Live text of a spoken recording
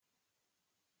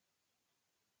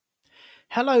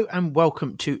Hello and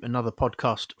welcome to another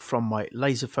podcast from my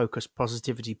Laser Focus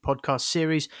Positivity podcast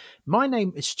series. My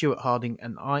name is Stuart Harding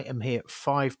and I am here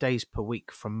 5 days per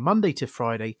week from Monday to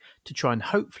Friday to try and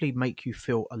hopefully make you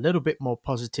feel a little bit more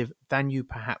positive than you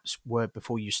perhaps were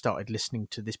before you started listening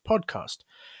to this podcast.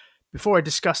 Before I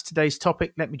discuss today's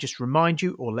topic, let me just remind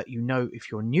you or let you know if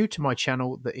you're new to my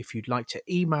channel that if you'd like to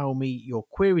email me your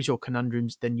queries or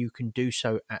conundrums, then you can do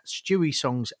so at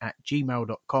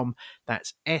steweysongs@gmail.com.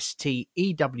 That's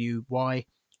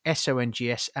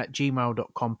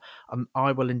steweysongs@gmail.com, and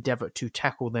I will endeavour to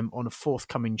tackle them on a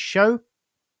forthcoming show.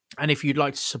 And if you'd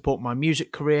like to support my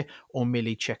music career or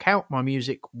merely check out my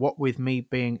music, what with me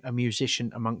being a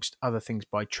musician amongst other things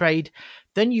by trade,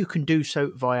 then you can do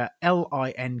so via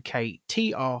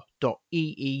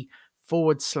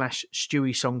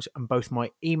linktr.ee/Stewie Songs, and both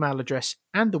my email address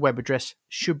and the web address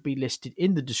should be listed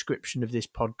in the description of this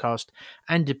podcast,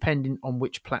 and depending on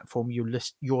which platform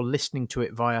you're listening to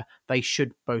it via, they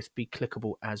should both be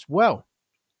clickable as well.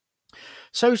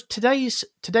 So today's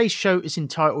show is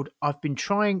entitled "I've been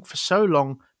trying for so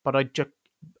long, but I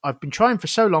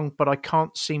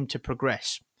can't seem to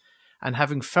progress." And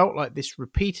having felt like this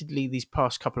repeatedly these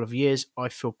past couple of years, I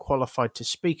feel qualified to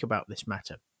speak about this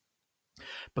matter.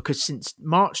 Because since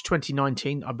March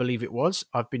 2019, I believe it was,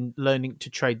 I've been learning to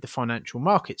trade the financial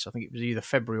markets. I think it was either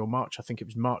February or March. I think it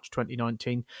was March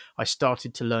 2019. I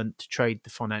started to learn to trade the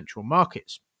financial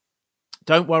markets.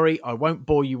 Don't worry, I won't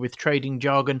bore you with trading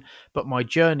jargon, but my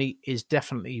journey is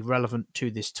definitely relevant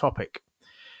to this topic.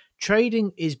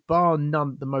 Trading is bar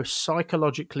none the most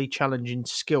psychologically challenging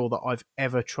skill that I've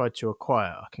ever tried to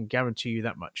acquire. I can guarantee you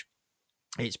that much.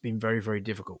 It's been very, very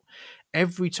difficult.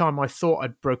 Every time I thought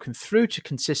I'd broken through to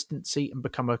consistency and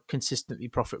become a consistently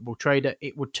profitable trader,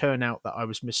 it would turn out that I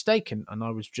was mistaken and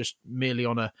I was just merely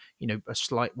on a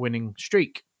slight winning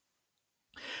streak.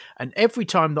 And every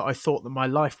time that I thought that my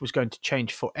life was going to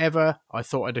change forever, I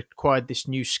thought I'd acquired this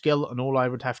new skill and all I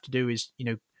would have to do is,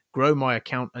 grow my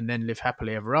account and then live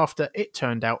happily ever after. It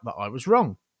turned out that I was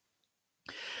wrong.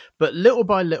 But little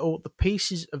by little, the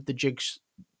pieces of the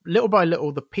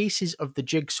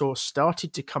jigsaw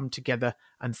started to come together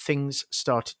and things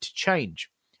started to change.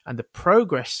 And the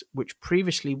progress, which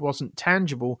previously wasn't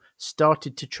tangible,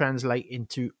 started to translate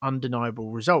into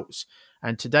undeniable results.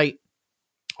 And to date,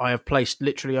 I have placed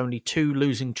literally only 2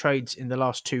 losing trades in the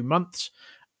last 2 months.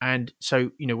 And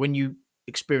so, when you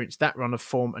experience that run of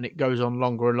form and it goes on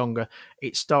longer and longer,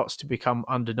 it starts to become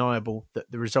undeniable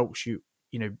that the results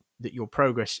that your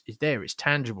progress is there, it's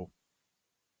tangible.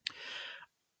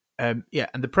 And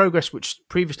the progress which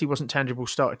previously wasn't tangible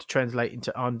started to translate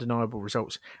into undeniable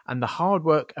results. And the hard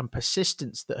work and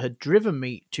persistence that had driven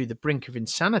me to the brink of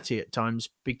insanity at times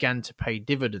began to pay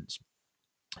dividends.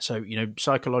 So,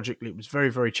 psychologically, it was very,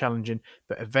 very challenging,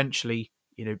 but eventually,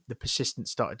 the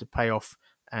persistence started to pay off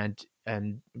and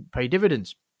pay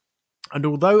dividends. And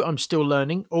although I'm still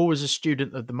learning, always a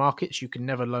student of the markets, you can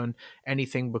never learn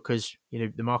anything because,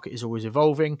 the market is always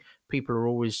evolving. People are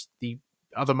always, the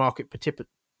other market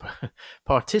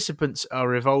participants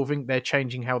are evolving. They're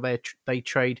changing how they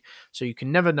trade. So you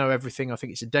can never know everything. I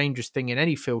think it's a dangerous thing in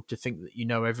any field to think that you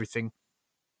know everything.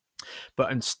 But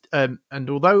and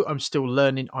although I'm still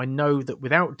learning, I know that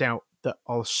without doubt that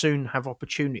I'll soon have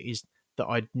opportunities that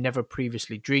I'd never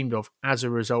previously dreamed of as a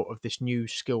result of this new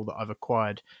skill that I've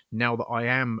acquired now that I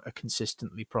am a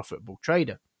consistently profitable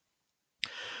trader.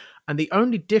 And the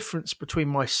only difference between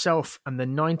myself and the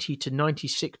 90 to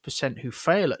 96% who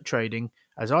fail at trading,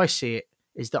 as I see it,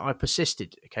 is that I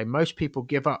persisted. Okay, most people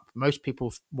give up. Most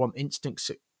people want instant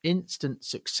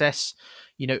success.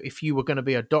 If you were going to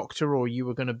be a doctor or you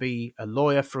were going to be a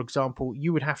lawyer, for example,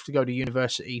 you would have to go to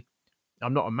university.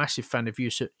 I'm not a massive fan of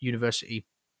university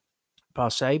per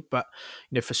se, but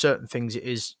for certain things it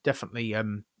is definitely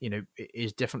it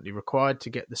is definitely required to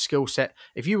get the skill set.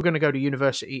 If you were going to go to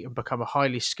university and become a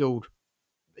highly skilled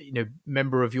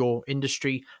member of your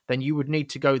industry, then you would need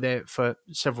to go there for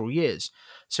several years.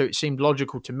 So it seemed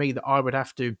logical to me that I would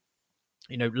have to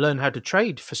learn how to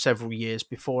trade for several years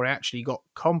before I actually got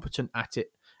competent at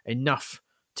it enough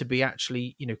to be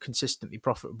actually, consistently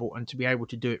profitable and to be able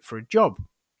to do it for a job.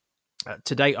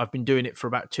 To date, I've been doing it for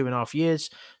about 2.5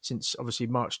 years, since obviously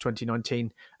March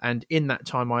 2019. And in that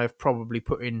time, I have probably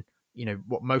put in, the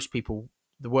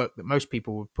work that most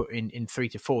people would put in 3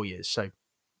 to 4 years. So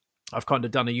I've kind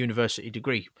of done a university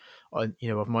degree,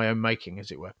 of my own making, as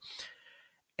it were.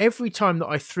 Every time that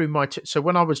I threw so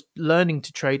when I was learning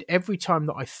to trade, every time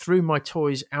that I threw my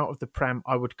toys out of the pram,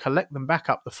 I would collect them back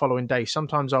up the following day.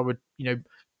 Sometimes I would,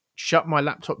 shut my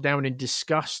laptop down in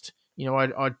disgust.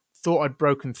 I thought I'd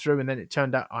broken through and then it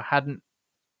turned out I hadn't.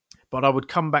 But I would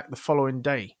come back the following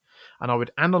day and I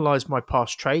would analyze my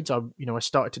past trades. I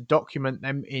started to document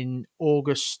them in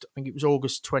August. I think it was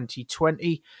August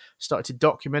 2020. Started to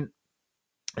document,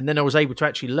 and then I was able to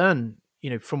actually learn,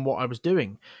 from what I was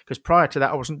doing, because prior to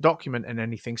that I wasn't documenting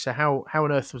anything. So how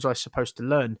on earth was I supposed to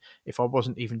learn if I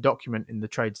wasn't even documenting the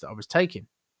trades that I was taking?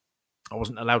 I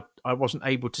wasn't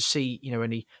able to see,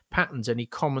 any patterns, any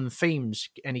common themes,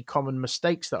 any common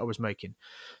mistakes that I was making.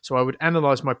 So I would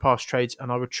analyze my past trades and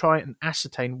I would try and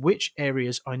ascertain which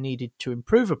areas I needed to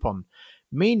improve upon,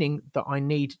 meaning that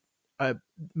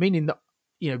meaning that,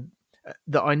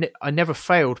 I never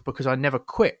failed because I never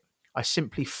quit. I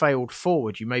simply failed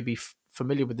forward. You may be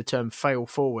familiar with the term fail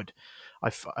forward. I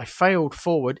failed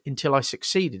forward until I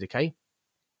succeeded. Okay.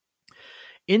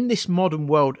 In this modern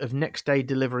world of next day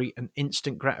delivery and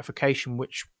instant gratification,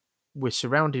 which we're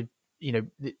surrounded,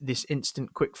 this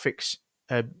instant quick fix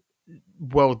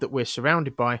world that we're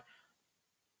surrounded by,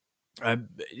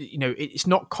 it's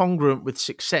not congruent with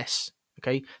success.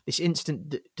 Okay, this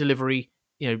instant delivery,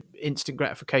 instant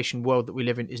gratification world that we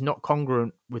live in is not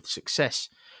congruent with success,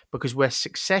 because where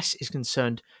success is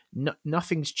concerned,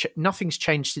 nothing's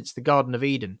changed since the Garden of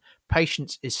Eden.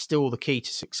 Patience is still the key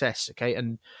to success. Okay,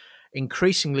 and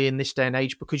increasingly in this day and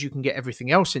age, because you can get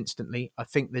everything else instantly, I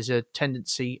think there's a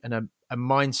tendency and a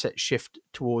mindset shift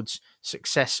towards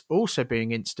success also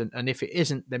being instant. And if it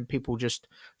isn't, then people just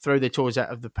throw their toys out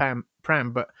of the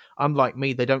pram. But unlike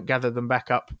me, they don't gather them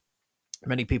back up.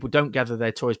 Many people don't gather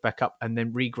their toys back up and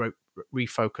then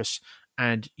refocus,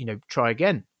 and try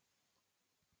again.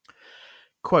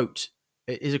 Quote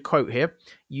is a quote here.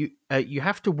 You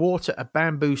have to water a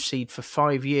bamboo seed for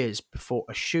 5 years before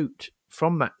a shoot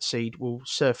from that seed will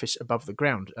surface above the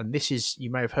ground. And this is,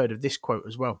 you may have heard of this quote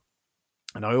as well.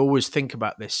 And I always think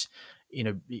about this.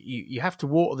 You have to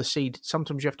water the seed.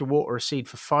 Sometimes you have to water a seed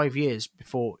for 5 years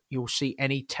before you'll see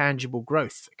any tangible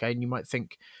growth. Okay, and you might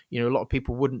think, a lot of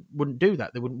people wouldn't do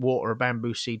that. They wouldn't water a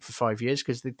bamboo seed for 5 years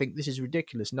because they think this is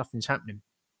ridiculous. Nothing's happening.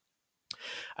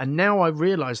 And now I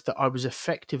realized that I was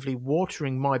effectively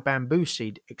watering my bamboo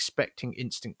seed, expecting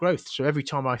instant growth. So every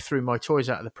time I threw my toys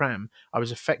out of the pram, I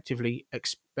was effectively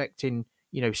expecting,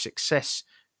 success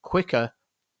quicker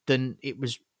than it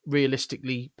was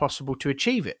realistically possible to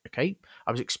achieve it. Okay.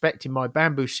 I was expecting my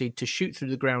bamboo seed to shoot through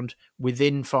the ground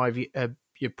within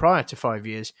prior to 5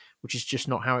 years, which is just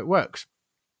not how it works.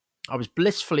 I was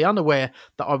blissfully unaware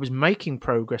that I was making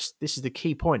progress. This is the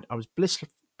key point. I was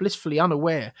blissfully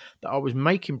unaware that I was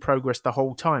making progress the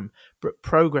whole time, but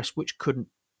progress which couldn't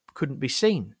be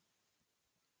seen.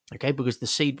 Okay, because the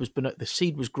seed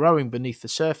was growing beneath the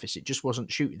surface. It just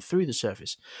wasn't shooting through the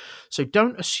surface. So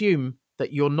don't assume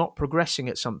that you're not progressing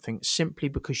at something simply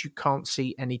because you can't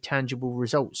see any tangible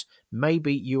results.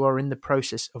 Maybe you are in the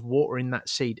process of watering that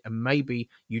seed, and maybe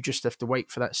you just have to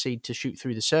wait for that seed to shoot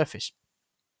through the surface.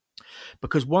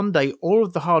 Because one day, all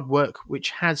of the hard work which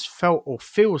has felt or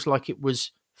feels like it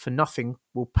was for nothing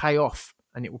will pay off,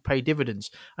 and it will pay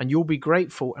dividends. And you'll be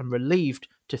grateful and relieved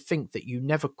to think that you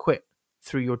never quit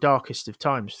through your darkest of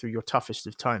times, through your toughest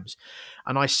of times.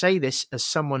 And I say this as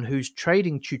someone who's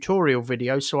trading tutorial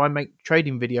videos. So I make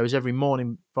trading videos every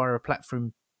morning via a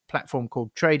platform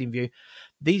called TradingView.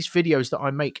 These videos that I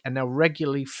make are now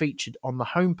regularly featured on the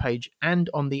homepage and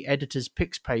on the editor's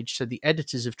picks page. So the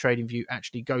editors of TradingView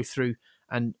actually go through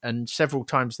and several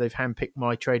times they've handpicked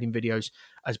my trading videos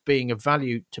as being of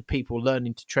value to people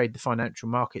learning to trade the financial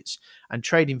markets. And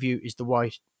TradingView is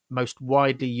the most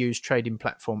widely used trading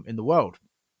platform in the world.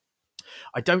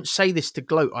 I don't say this to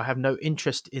gloat. I have no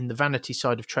interest in the vanity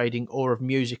side of trading or of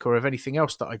music or of anything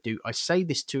else that I do. I say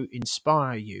this to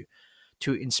inspire you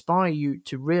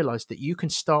to realize that you can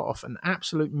start off an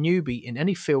absolute newbie in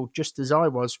any field, just as I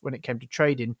was when it came to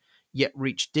trading, yet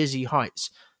reach dizzy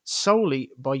heights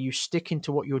solely by you sticking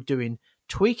to what you're doing,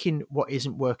 tweaking what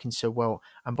isn't working so well,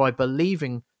 and by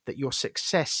believing that your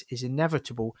success is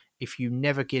inevitable if you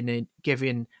never give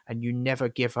in and you never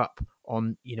give up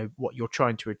on what you're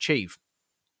trying to achieve.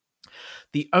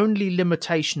 The only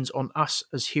limitations on us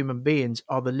as human beings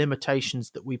are the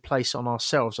limitations that we place on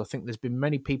ourselves. I think there's been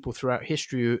many people throughout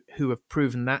history who have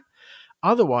proven that.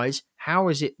 Otherwise, how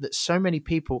is it that so many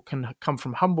people can come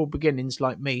from humble beginnings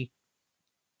like me,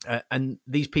 and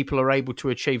these people are able to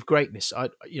achieve greatness? I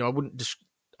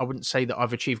wouldn't say that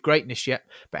I've achieved greatness yet,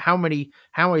 but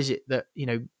how is it that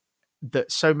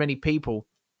that so many people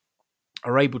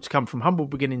are able to come from humble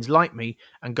beginnings like me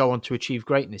and go on to achieve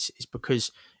greatness? Is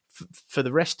because for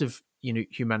the rest of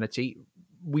humanity,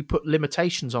 we put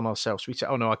limitations on ourselves. We say,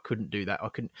 "Oh no, I couldn't do that. I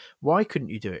couldn't." Why couldn't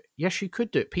you do it? Yes, you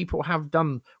could do it. People have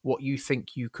done what you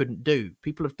think you couldn't do.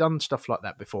 People have done stuff like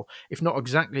that before. If not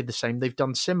exactly the same, they've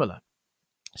done similar.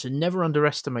 So never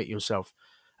underestimate yourself.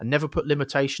 and never put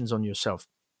limitations on yourself.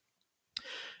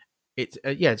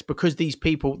 It's because these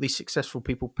successful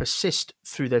people, persist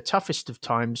through their toughest of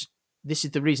times. This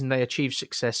is the reason they achieve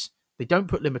success. They don't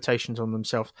put limitations on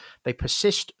themselves. They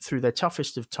persist through their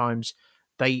toughest of times.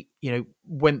 They,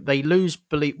 when they lose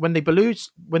belief, when they lose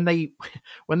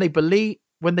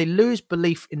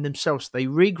belief in themselves, they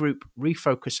regroup,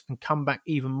 refocus, and come back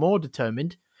even more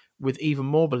determined with even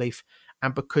more belief.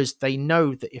 And because they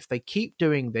know that if they keep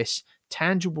doing this,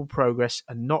 tangible progress,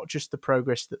 and not just the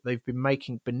progress that they've been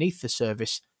making beneath the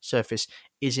surface,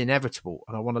 is inevitable.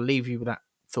 And I want to leave you with that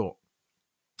thought.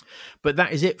 But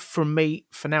that is it from me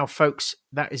for now, folks.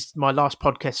 That is my last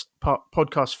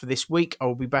podcast for this week. I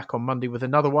will be back on Monday with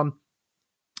another one.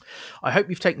 I hope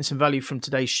you've taken some value from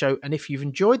today's show. And if you've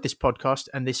enjoyed this podcast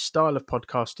and this style of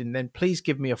podcasting, then please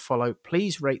give me a follow.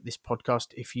 Please rate this podcast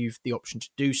if you've the option to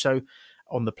do so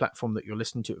on the platform that you're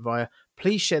listening to it via.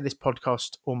 Please share this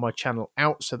podcast or my channel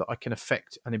out so that I can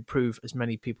affect and improve as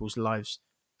many people's lives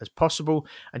as possible.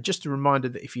 And just a reminder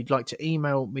that if you'd like to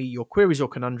email me your queries or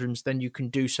conundrums, then you can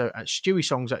do so at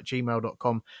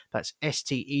stewiesongs@gmail.com. That's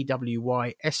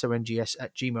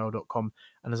STEWYSONGS@gmail.com.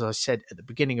 And as I said at the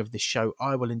beginning of this show,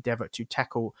 I will endeavour to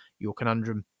tackle your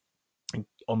conundrum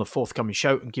on the forthcoming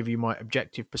show and give you my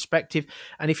objective perspective.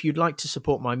 And if you'd like to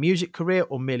support my music career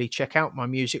or merely check out my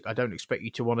music, I don't expect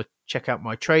you to want to check out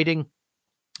my trading.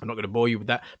 I'm not going to bore you with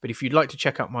that, but if you'd like to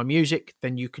check out my music,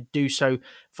 then you could do so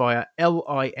via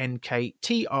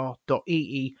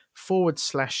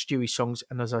linktr.ee/Stewie Songs.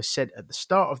 And as I said at the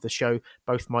start of the show,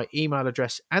 both my email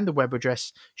address and the web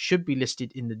address should be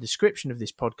listed in the description of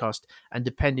this podcast. And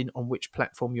depending on which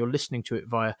platform you're listening to it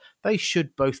via, they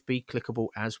should both be clickable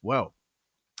as well.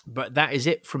 But that is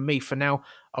it from me for now.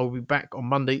 I will be back on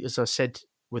Monday, as I said,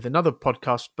 with another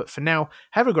podcast. But for now,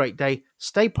 have a great day,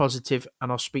 stay positive,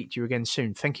 and I'll speak to you again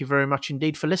soon. Thank you very much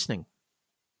indeed for listening.